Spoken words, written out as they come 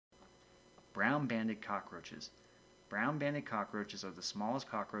Brown-banded cockroaches. Brown-banded cockroaches are the smallest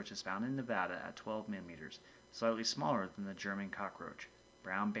cockroaches found in Nevada at 12 millimeters, slightly smaller than the German cockroach.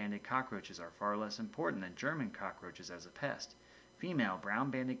 Brown-banded cockroaches are far less important than German cockroaches as a pest. Female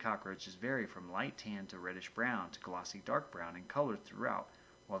brown-banded cockroaches vary from light tan to reddish brown to glossy dark brown in color throughout,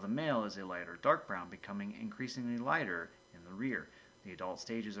 while the male is a lighter dark brown, becoming increasingly lighter in the rear. The adult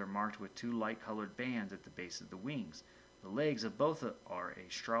stages are marked with two light-colored bands at the base of the wings. The legs of both are a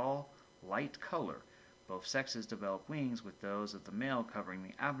straw light color. Both sexes develop wings, with those of the male covering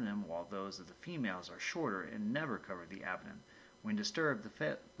the abdomen, while those of the females are shorter and never cover the abdomen. When disturbed,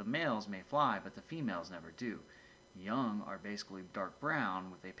 the males may fly, but the females never do. Young are basically dark brown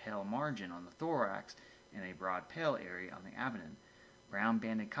with a pale margin on the thorax and a broad pale area on the abdomen.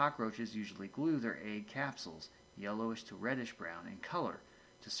 Brown-banded cockroaches usually glue their egg capsules, yellowish to reddish brown in color,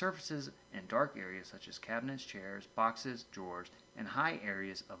 to surfaces in dark areas such as cabinets, chairs, boxes, drawers, and high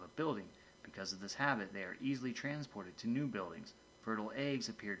areas of a building. Because of this habit, they are easily transported to new buildings. Fertile eggs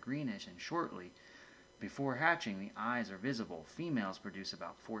appear greenish, and shortly before hatching, the eyes are visible. Females produce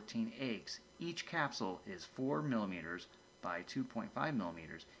about 14 eggs. Each capsule is 4 millimeters by 2.5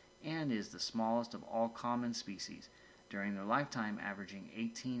 millimeters and is the smallest of all common species, during their lifetime averaging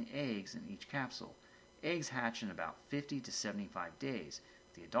 18 eggs in each capsule. Eggs hatch in about 50 to 75 days.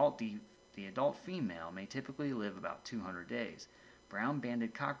 The adult female may typically live about 200 days.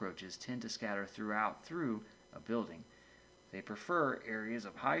 Brown-banded cockroaches tend to scatter through a building. They prefer areas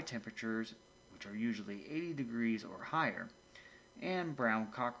of high temperatures, which are usually 80 degrees or higher, and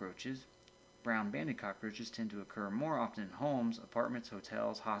brown-banded cockroaches tend to occur more often in homes, apartments,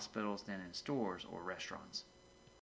 hotels, hospitals than in stores or restaurants.